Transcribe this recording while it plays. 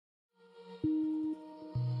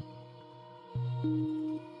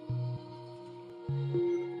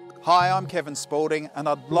Hi, I'm Kevin Spaulding and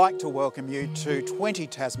I'd like to welcome you to 20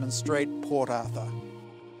 Tasman Street, Port Arthur.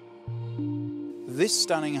 This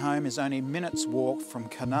stunning home is only minutes walk from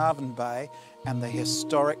Carnarvon Bay and the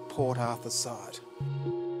historic Port Arthur site.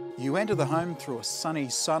 You enter the home through a sunny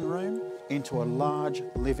sunroom into a large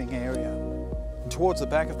living area. Towards the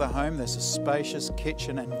back of the home there's a spacious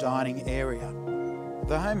kitchen and dining area.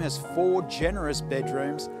 The home has 4 generous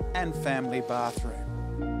bedrooms and family bathroom.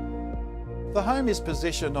 The home is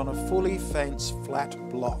positioned on a fully fenced flat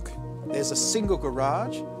block. There's a single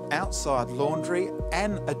garage, outside laundry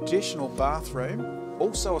and additional bathroom,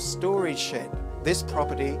 also a storage shed. This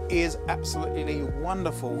property is absolutely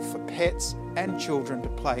wonderful for pets and children to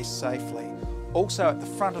play safely. Also at the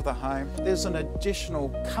front of the home, there's an additional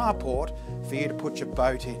carport for you to put your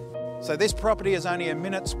boat in. So this property is only a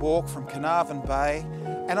minute's walk from Carnarvon Bay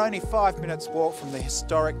and only 5 minutes walk from the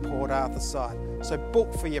historic Port Arthur site. So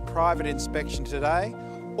book for your private inspection today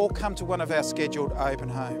or come to one of our scheduled open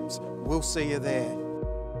homes. We'll see you there.